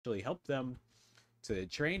actually help them to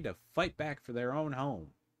train to fight back for their own home.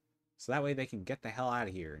 So that way they can get the hell out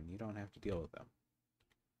of here and you don't have to deal with them.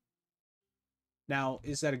 Now,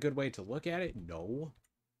 is that a good way to look at it? No.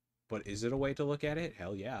 But is it a way to look at it?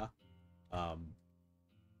 Hell yeah. Um,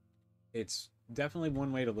 it's definitely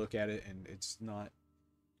one way to look at it, and it's not,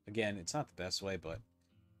 again, it's not the best way, but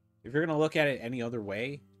if you're going to look at it any other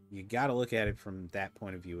way, you got to look at it from that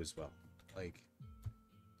point of view as well. Like,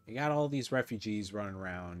 you got all these refugees running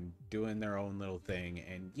around doing their own little thing,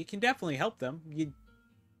 and you can definitely help them.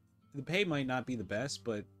 The pay might not be the best,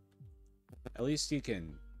 but at least you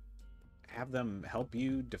can have them help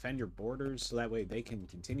you defend your borders so that way they can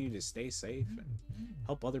continue to stay safe and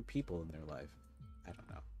help other people in their life. I don't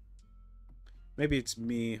know. Maybe it's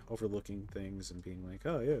me overlooking things and being like,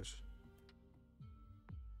 oh, yes.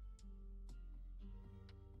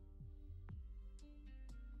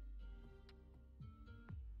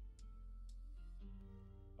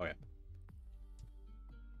 Oh, yeah.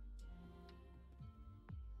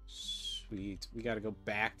 Sweet. We gotta go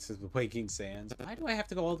back to the Waking Sands. Why do I have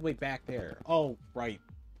to go all the way back there? Oh, right.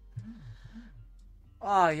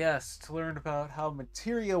 Ah, yes. To learn about how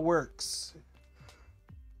materia works.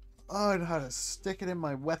 Oh, and how to stick it in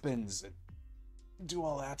my weapons and do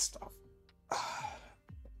all that stuff.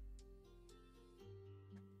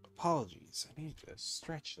 Apologies. I need to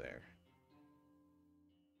stretch there.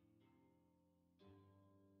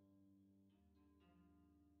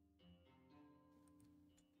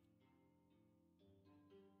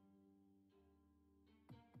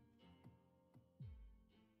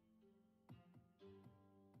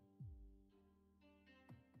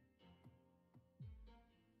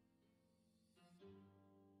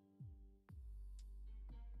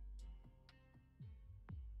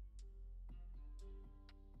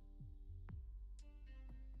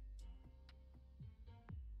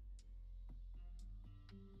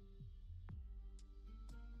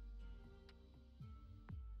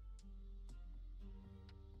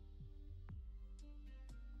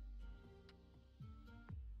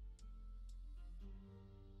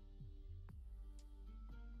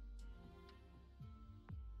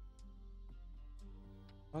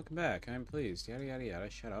 Welcome back. I'm pleased. Yada yada yada.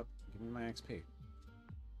 Shut up. Give me my XP.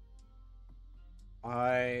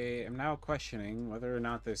 I am now questioning whether or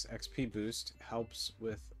not this XP boost helps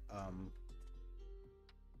with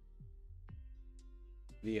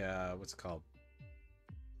the what's it called?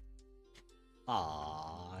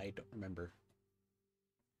 I don't remember.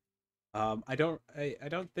 I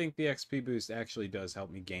don't think the XP boost actually does help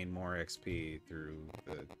me gain more XP through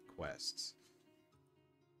the quests.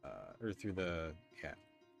 Or through the yeah,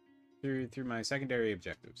 through my secondary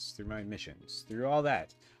objectives, through my missions, through all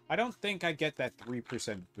that. I don't think I get that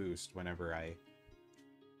 3% boost whenever I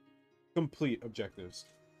complete objectives.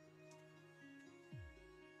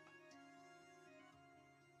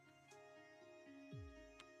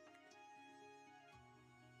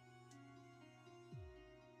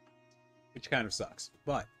 Which kind of sucks,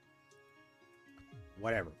 but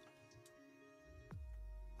whatever.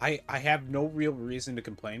 I have no real reason to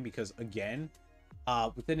complain because again,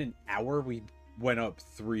 within an hour we went up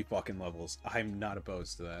 3 fucking levels. I'm not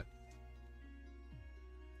opposed to that.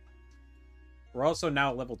 We're also now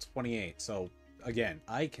at level 28, so again,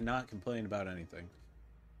 I cannot complain about anything.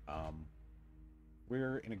 Um,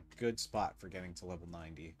 we're in a good spot for getting to level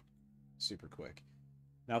 90 super quick.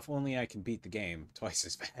 Now, if only I can beat the game twice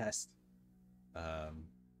as fast. Um,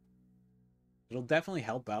 it'll definitely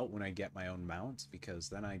help out when I get my own mount because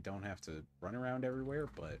then I don't have to run around everywhere,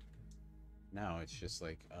 but now it's just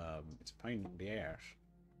like, it's a pain in the ass.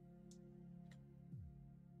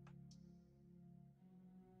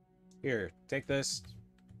 Here, take this.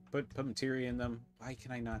 Put materia in them. Why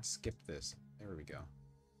can I not skip this? There we go. I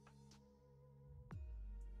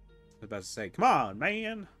was about to say, come on,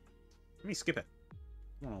 man. Let me skip it.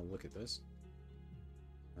 I want to look at this.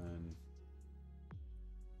 And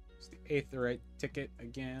it's the Aetheryte ticket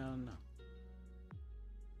again.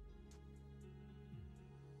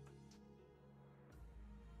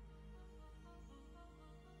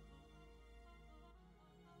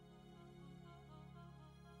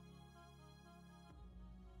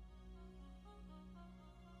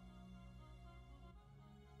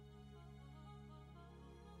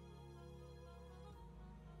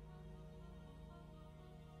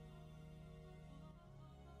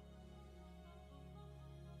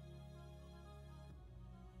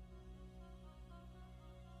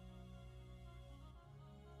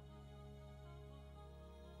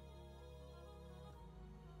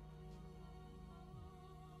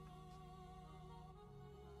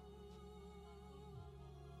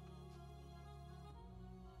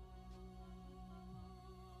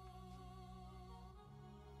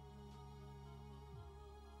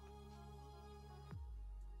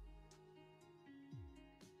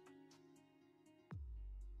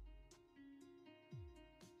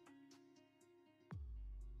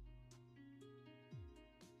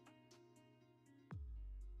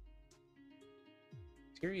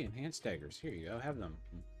 Materia enhanced daggers. Here you go. Have them.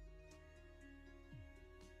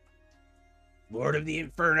 Lord of the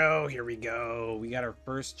Inferno. Here we go. We got our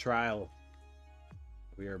first trial.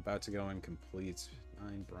 We are about to go and complete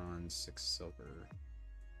 9 bronze, 6 silver.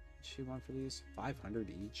 What she want for these?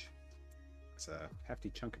 500 each. It's a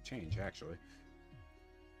hefty chunk of change, actually.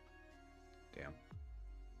 Damn.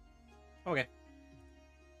 Okay.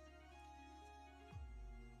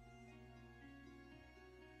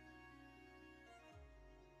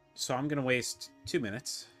 So I'm going to waste 2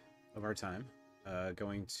 minutes of our time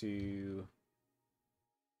going to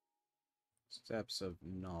Steps of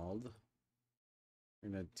Nald. We're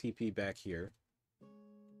going to TP back here.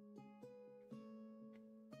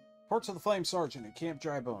 Ports of the Flame Sergeant at Camp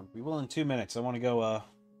Drybone. We will in 2 minutes. I want to go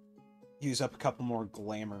use up a couple more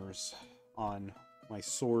glamours on my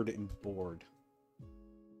sword and board.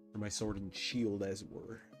 Or my sword and shield, as it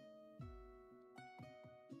were.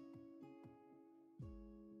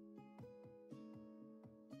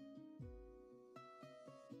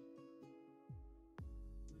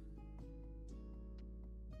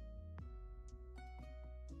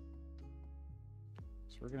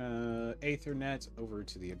 We're gonna Aethernet over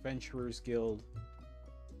to the Adventurers Guild.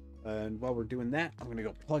 And while we're doing that, I'm gonna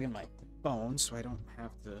go plug in my phone so I don't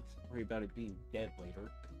have to worry about it being dead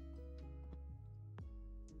later.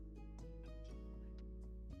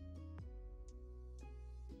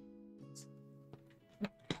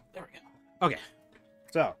 There we go. Okay.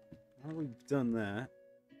 So, now we've done that.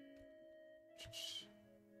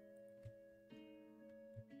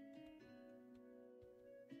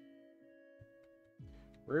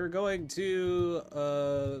 We're going to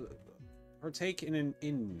partake in an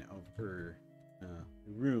inn over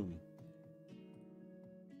room.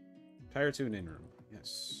 Retire to an inn room.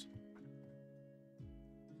 Yes.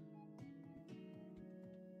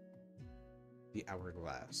 The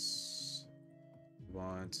Hourglass. We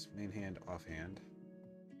want main hand, offhand.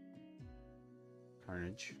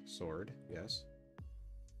 Carnage, sword. Yes.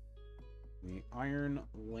 The Iron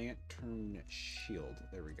Lantern shield.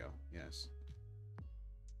 There we go. Yes.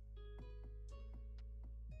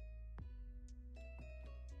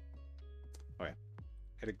 Okay.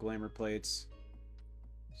 Headed glamour plates.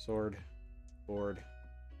 Sword. Board.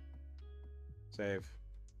 Save.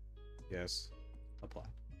 Yes. Apply.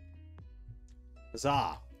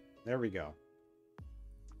 Huzzah! There we go.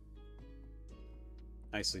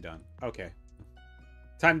 Nicely done. Okay.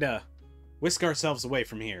 Time to whisk ourselves away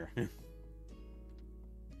from here.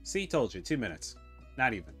 See, told you. 2 minutes.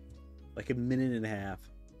 Not even. Like a minute and a half.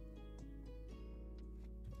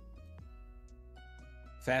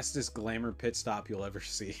 Fastest glamour pit stop you'll ever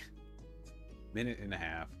see. Minute and a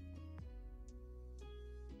half.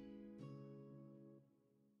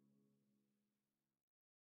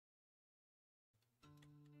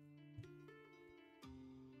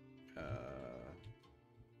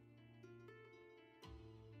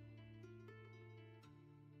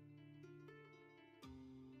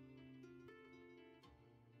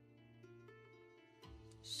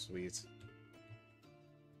 Sweet.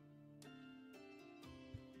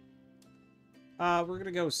 We're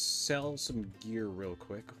gonna go sell some gear real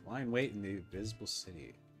quick. Lie in wait in the Invisible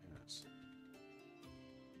City. Yes.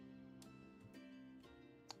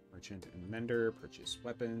 Merchant and Mender. Purchase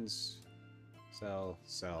weapons. Sell.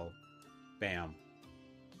 Sell. Bam.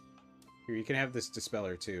 Here, you can have this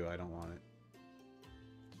Dispeller too. I don't want it.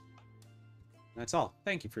 That's all.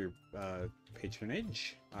 Thank you for your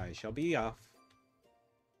patronage. I shall be off.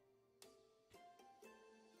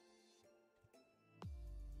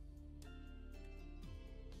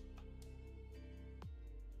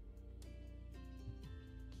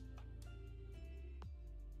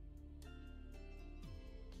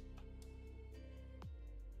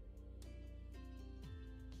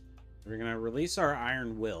 We're gonna release our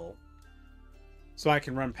Iron Will, so I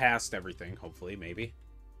can run past everything. Hopefully, maybe,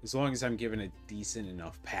 as long as I'm given a decent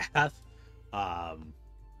enough path. Because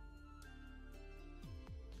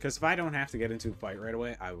if I don't have to get into a fight right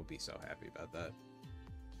away, I will be so happy about that.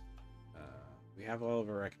 We have all of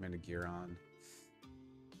our recommended gear on.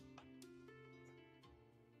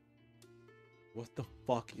 What the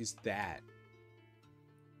fuck is that?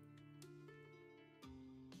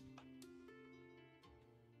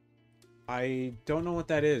 I don't know what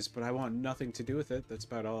that is, but I want nothing to do with it. That's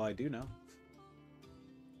about all I do know.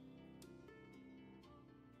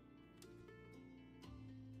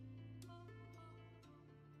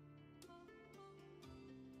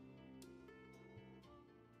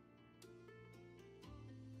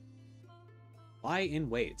 Lie in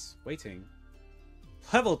wait. Waiting.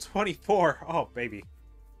 Level 24. Oh, baby.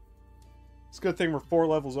 It's a good thing we're 4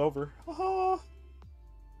 levels over. Oh.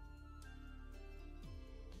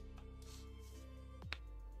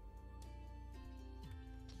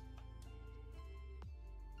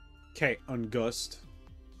 Okay, Ungust.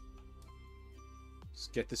 Let's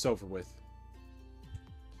get this over with.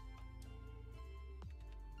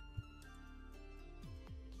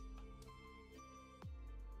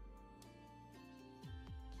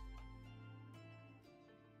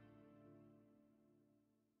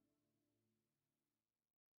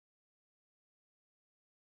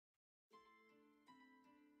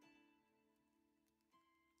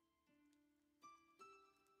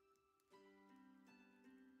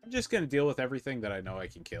 I'm just gonna deal with everything that I know I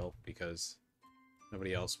can kill, because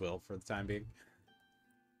nobody else will for the time being.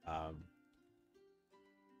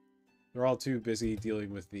 They're all too busy dealing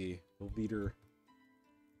with the leader.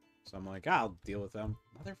 So I'm like, I'll deal with them.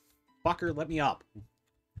 Motherfucker, let me up.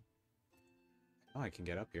 Oh, I can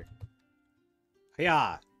get up here.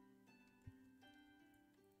 Hiya!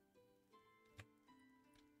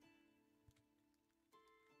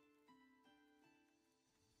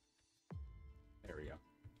 There we go.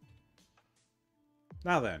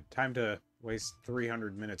 Now then, time to waste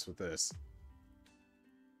 300 minutes with this.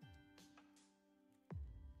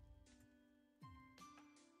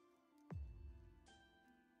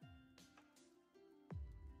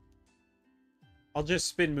 I'll just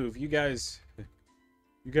spin move. You guys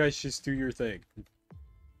just do your thing.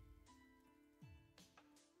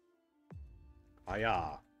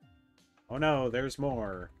 Hiya. Oh no, there's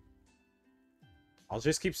more. I'll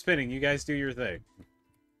just keep spinning. You guys do your thing.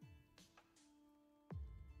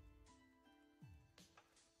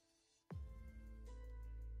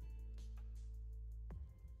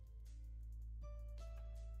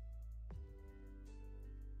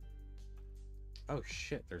 Oh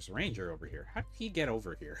shit, there's a ranger over here. How did he get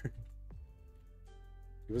over here?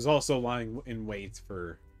 He was also lying in wait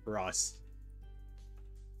for us.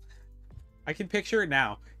 I can picture it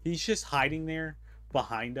now. He's just hiding there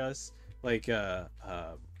behind us. Like,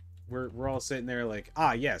 we're all sitting there like,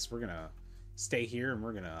 ah, yes, we're gonna stay here and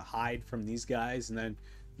we're gonna hide from these guys. And then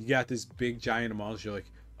you got this big giant Amalja'a. You're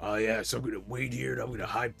like, oh, yeah, so I'm gonna wait here and I'm gonna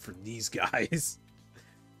hide from these guys.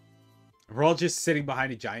 We're all just sitting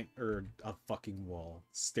behind a giant, or a fucking wall,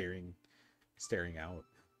 staring out.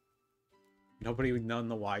 Nobody, none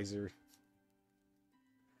the wiser.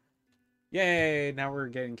 Yay, now we're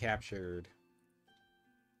getting captured.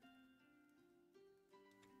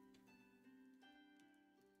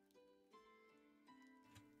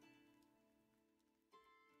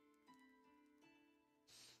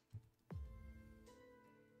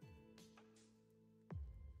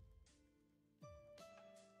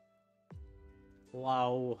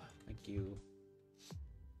 Wow, thank you.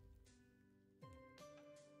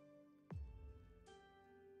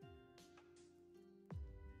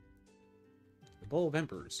 The Bowl of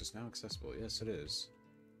Emperors is now accessible. Yes, it is.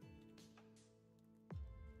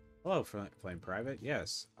 Hello, Flame Private.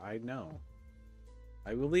 Yes, I know.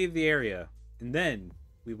 I will leave the area, and then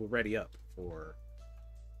we will ready up for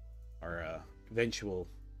our eventual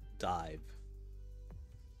dive.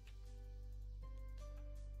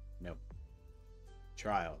 Nope.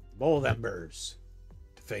 Trial. Bowl of Embers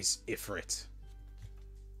to face Ifrit.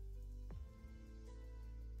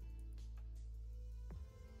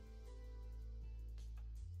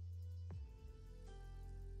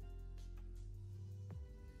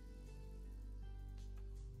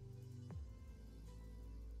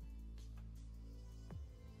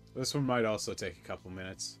 This one might also take a couple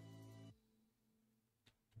minutes.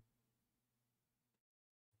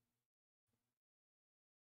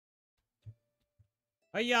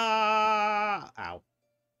 Hiya! Ow.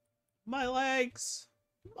 My legs!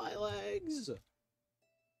 My legs! I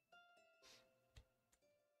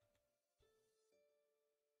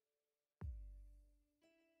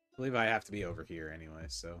believe I have to be over here anyway,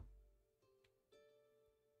 so.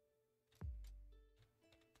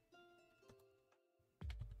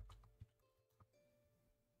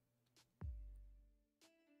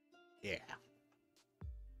 Yeah.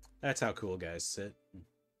 That's how cool guys sit.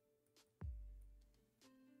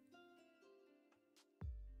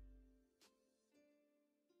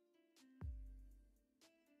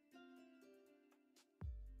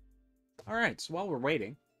 Alright, so while we're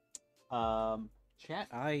waiting, chat,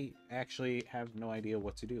 I actually have no idea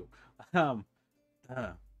what to do. My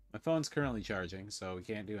phone's currently charging, so we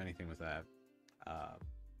can't do anything with that.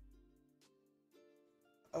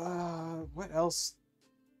 What else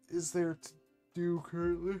is there to do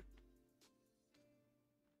currently?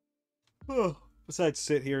 Oh, besides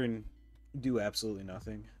sit here and do absolutely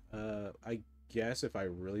nothing. I guess if I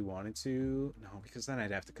really wanted to, no, because then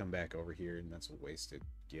I'd have to come back over here, and that's a wasted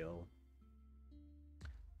gil.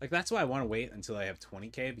 Like, that's why I want to wait until I have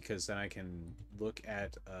 20k, because then I can look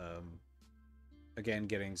at, again,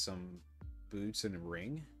 getting some boots and a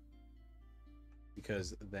ring.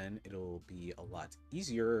 because then it'll be a lot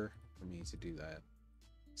easier for me to do that.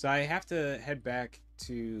 So I have to head back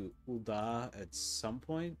to Ul'dah at some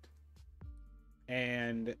point,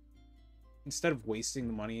 and instead of wasting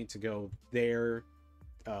the money to go there,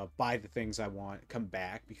 buy the things I want, come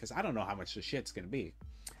back, because I don't know how much the shit's gonna be.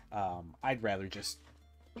 I'd rather just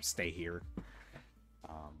stay here.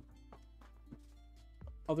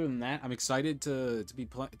 Other than that, I'm excited to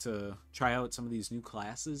try out some of these new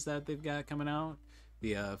classes that they've got coming out.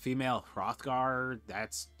 The female Hrothgar,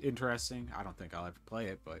 that's interesting. I don't think I'll ever play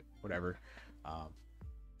it, but whatever.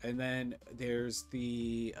 And then there's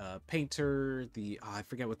the painter, I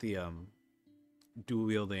forget what the dual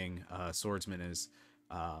wielding swordsman is.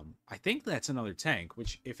 I think that's another tank,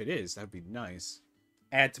 which if it is, that'd be nice.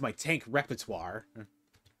 Add to my tank repertoire.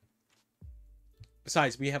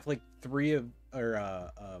 Besides, we have like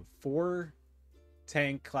 4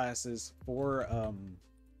 tank classes, 4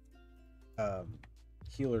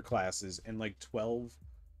 healer classes, and like 12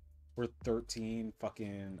 or 13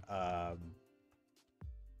 fucking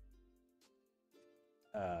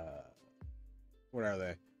what are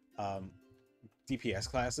they? DPS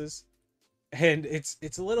classes. And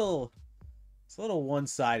it's a little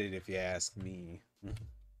one-sided if you ask me.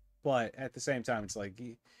 But at the same time, it's like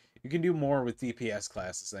you can do more with DPS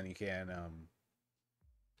classes than you can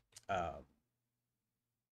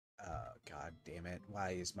god damn it.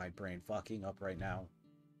 Why is my brain fucking up right now?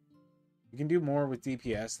 You can do more with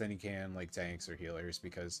DPS than you can like tanks or healers,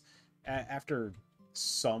 because at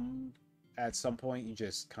some point you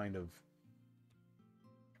just kind of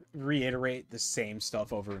reiterate the same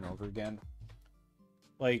stuff over and over again.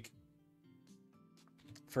 Like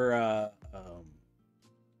for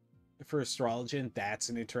Astrologian, that's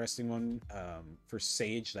an interesting one. For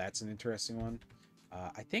Sage, that's an interesting one.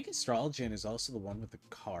 I think Astrologian is also the one with the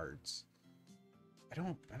cards. I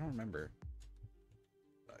don't remember.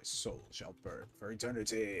 My soul shall burn for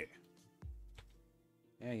eternity.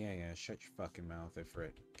 Yeah. Shut your fucking mouth,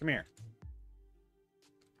 Ifrit. Come here.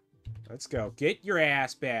 Let's go. Get your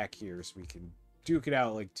ass back here so we can duke it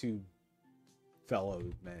out like 2 fellow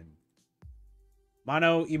men.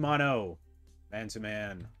 Mano y mano. Man to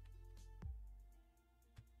man.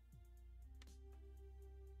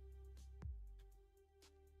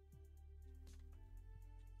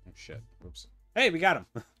 Oh, shit. Oops. Hey, we got him.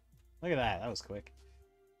 Look at that. That was quick.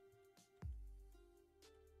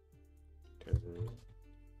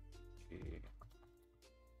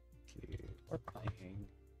 We're playing.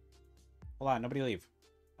 Hold on. Nobody leave.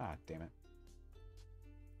 Ah, damn it.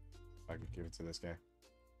 If I could give it to this guy.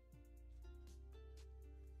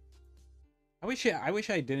 I wish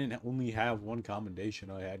I didn't only have 1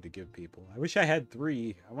 commendation I had to give people. I wish I had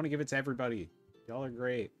 3. I want to give it to everybody. Y'all are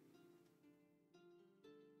great.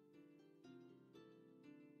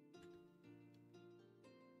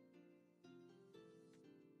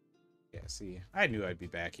 Yeah, see, I knew I'd be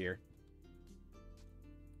back here.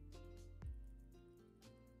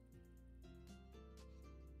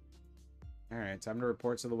 Alright, time to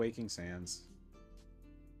report to the Waking Sands.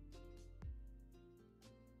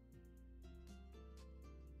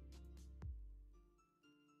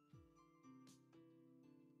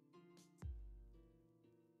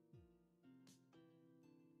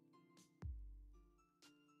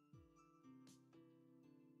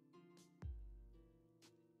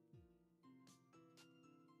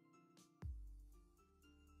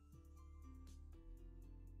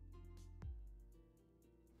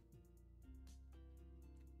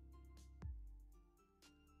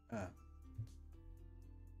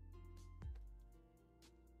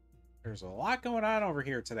 There's a lot going on over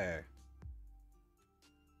here today.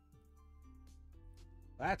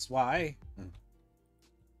 That's why.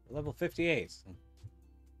 Level 58.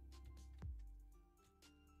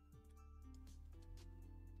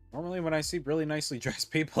 Normally when I see really nicely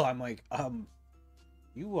dressed people, I'm like,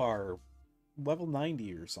 you are level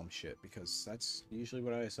 90 or some shit, because that's usually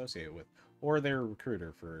what I associate it with. Or their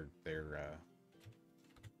recruiter for their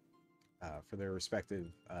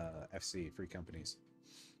respective FC free companies.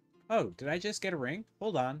 Oh, did I just get a ring?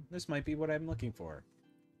 Hold on, this might be what I'm looking for.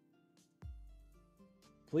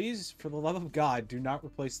 Please, for the love of God, do not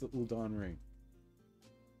replace the Ul'dah ring.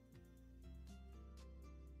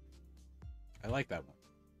 I like that one.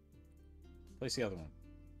 Place the other one.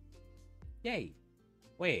 Yay.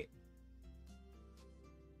 Wait.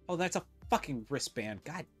 Oh, that's a fucking wristband.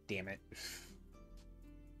 God damn it.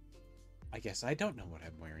 I guess I don't know what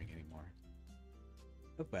I'm wearing anymore.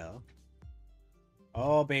 Oh, well.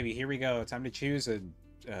 Oh, baby, here we go. Time to choose a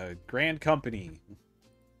grand company.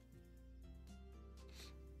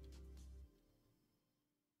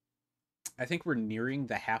 I think we're nearing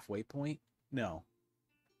the halfway point No.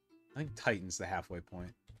 I think Titan's the halfway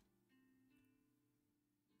point.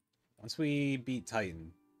 Once we beat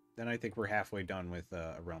Titan, then I think we're halfway done with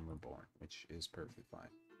A Realm Reborn, which is perfectly fine.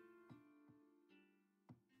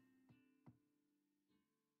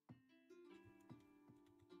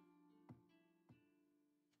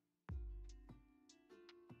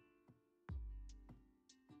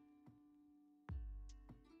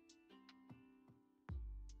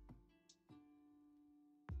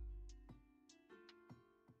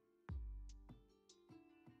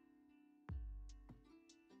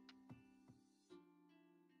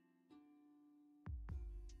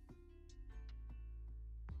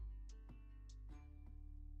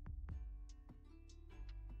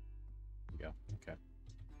 There we go. Okay.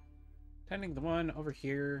 Tending the one over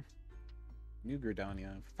here. New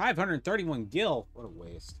Gridania. 531 gil! What a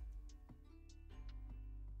waste.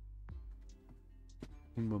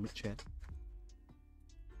 One moment, chat.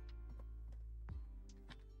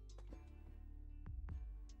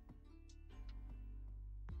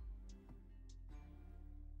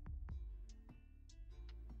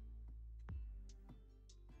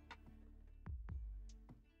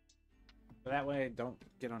 So that way, don't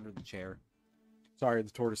get under the chair. Sorry,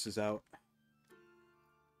 the tortoise is out.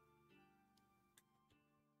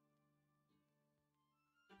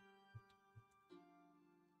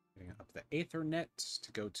 Getting up the Aethernet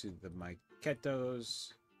to go to the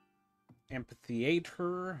Myketos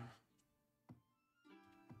Amphitheater.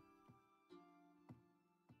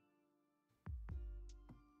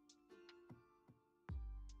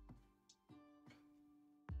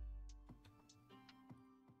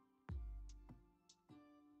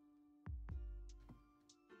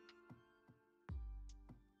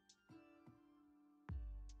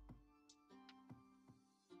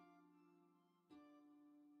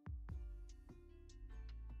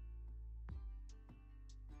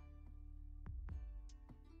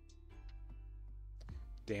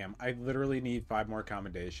 Damn, I literally need 5 more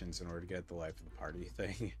commendations in order to get the life of the party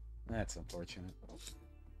thing. That's unfortunate.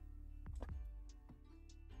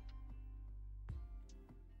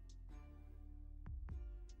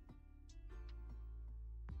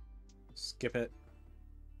 Skip it.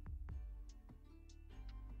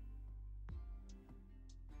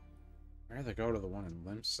 I'd rather go to the one in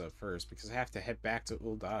Limsa first, because I have to head back to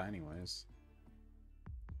Ul'dah anyways.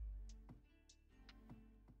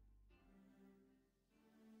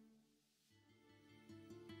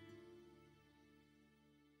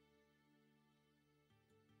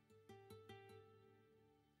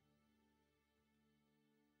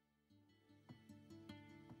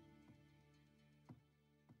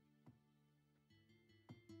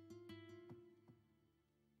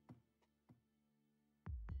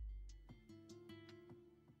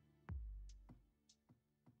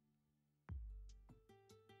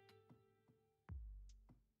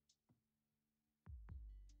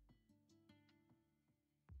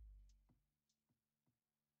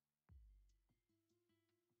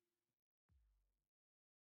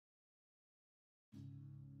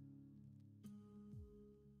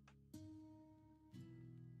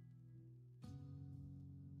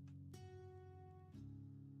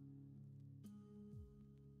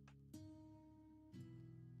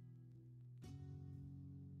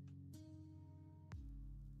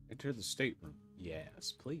 Enter the stateroom.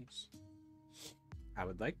 Yes, please. I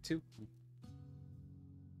would like to.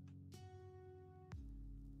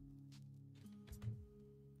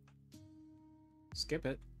 Skip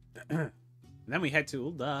it. And then we head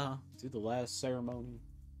to Ul'dah, do the last ceremony.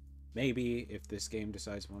 Maybe, if this game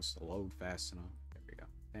decides it wants to load fast enough. There we go.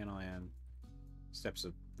 Thanalan. Steps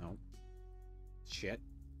of... No. Shit.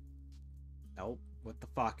 Oh, what the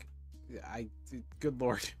fuck? Good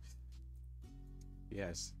lord.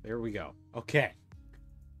 Yes, there we go. Okay.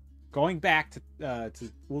 Going back to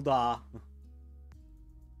Ul'dah.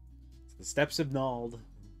 The steps of Nald.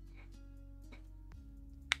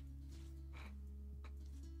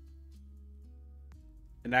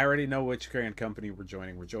 And I already know which grand company we're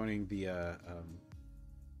joining. We're joining the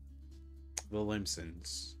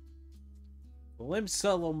Limsons. The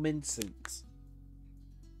Limsa-Lominsons.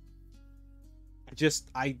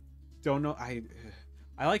 I don't know.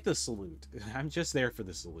 I like the salute. I'm just there for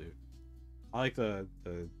the salute. I like the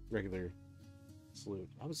regular salute.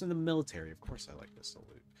 I was in the military. Of course I like the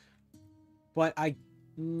salute. But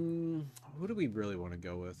who do we really want to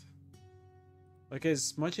go with? Like,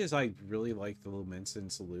 as much as I really like the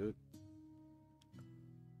Lominson salute,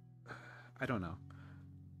 I don't know.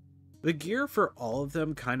 The gear for all of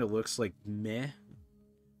them kind of looks like meh.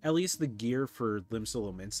 At least the gear for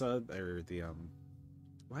Limsa-Lominsa, or the,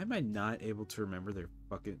 why am I not able to remember their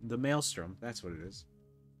fucking... The Maelstrom, that's what it is.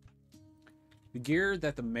 The gear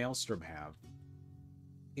that the Maelstrom have,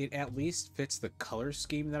 it at least fits the color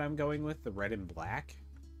scheme that I'm going with, the red and black.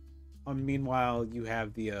 Meanwhile, you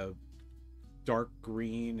have the dark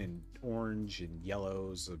green and orange and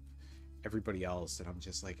yellows of everybody else, and I'm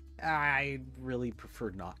just like, I really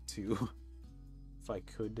prefer not to. If I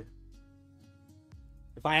could.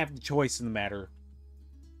 If I have the choice in the matter,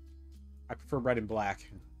 I prefer red and black.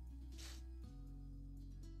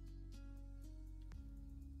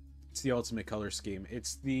 It's the ultimate color scheme.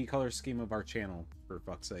 It's the color scheme of our channel, for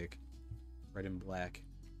fuck's sake. Red and black.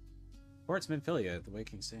 Ports Minfilia at the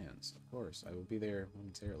Waking Sands. Of course, I will be there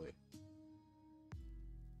momentarily.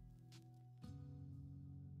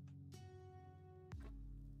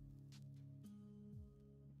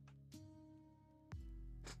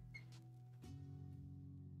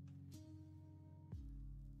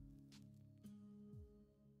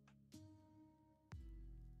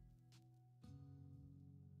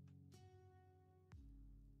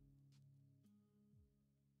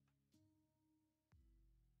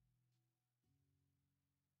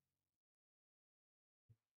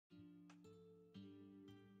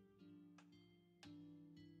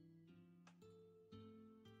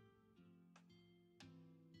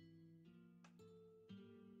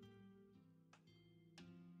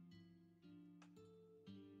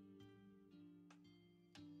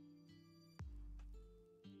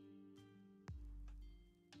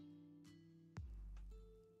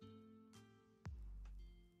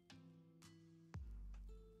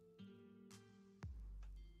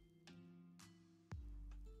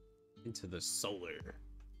 Into the solar.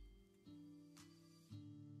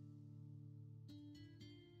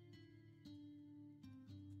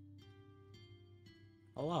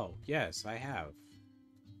 Hello. Yes, I have.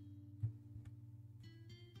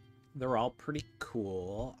 They're all pretty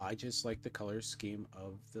cool. I just like the color scheme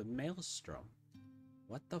of the Maelstrom.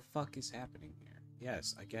 What the fuck is happening here?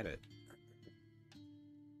 Yes, I get it.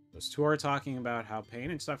 Those two are talking about how pain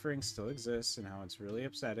and suffering still exists and how it's really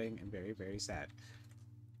upsetting and very, very sad.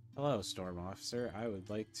 Hello, Storm Officer. I would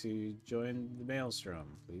like to join the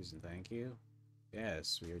Maelstrom, please and thank you.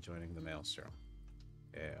 Yes, we are joining the Maelstrom.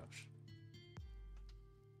 Yes.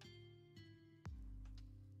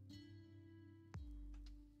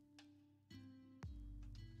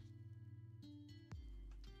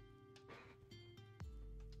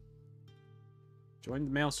 Join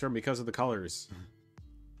the Maelstrom because of the colors.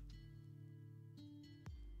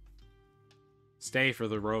 Stay for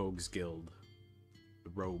the Rogues Guild. The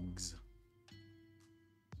Rogues.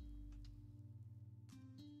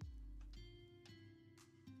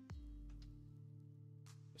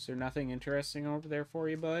 Is there nothing interesting over there for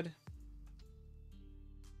you, bud?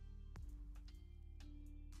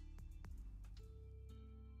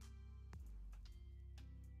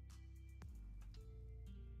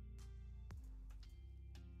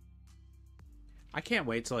 I can't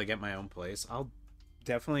wait till I get my own place. I'll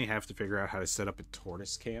definitely have to figure out how to set up a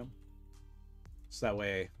tortoise cam. So that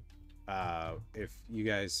way, if you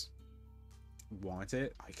guys want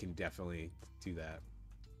it, I can definitely do that.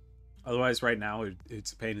 Otherwise, right now,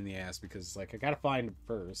 it's a pain in the ass because, like, I gotta find him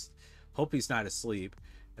first. Hope he's not asleep.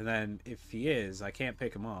 And then, if he is, I can't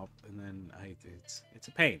pick him up. And then, it's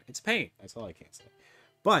a pain. It's a pain. That's all I can say.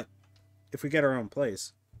 But, if we get our own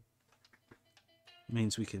place, it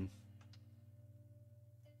means we can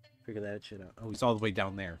figure that shit out. Oh, he's all the way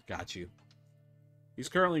down there. Got you. He's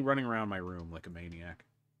currently running around my room like a maniac.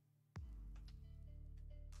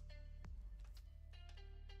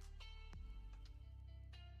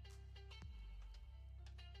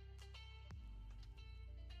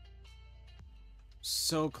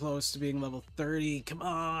 So close to being level 30. Come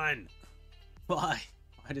on! Why?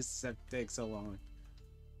 Why does that take so long?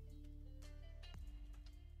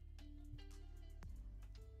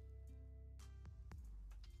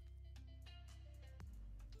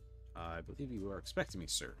 I believe you are expecting me,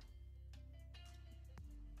 sir.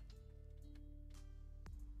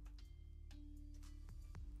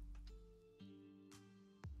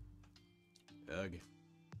 Ugh.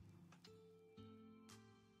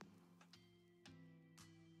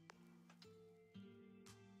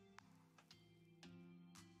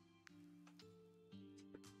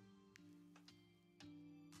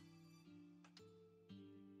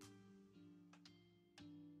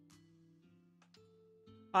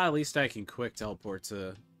 At least I can quick teleport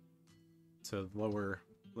to lower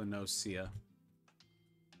Lenosia.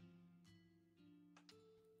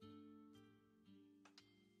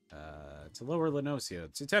 To lower Lenosia,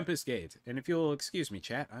 to Tempest Gate. And if you'll excuse me,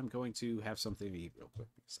 chat, I'm going to have something to eat real quick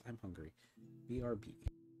because I'm hungry. BRB.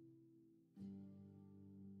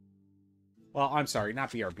 Well, I'm sorry, not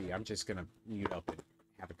BRB. I'm just gonna mute up and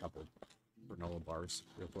have a couple granola bars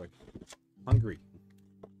real quick. Hungry.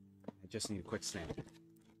 I just need a quick snack.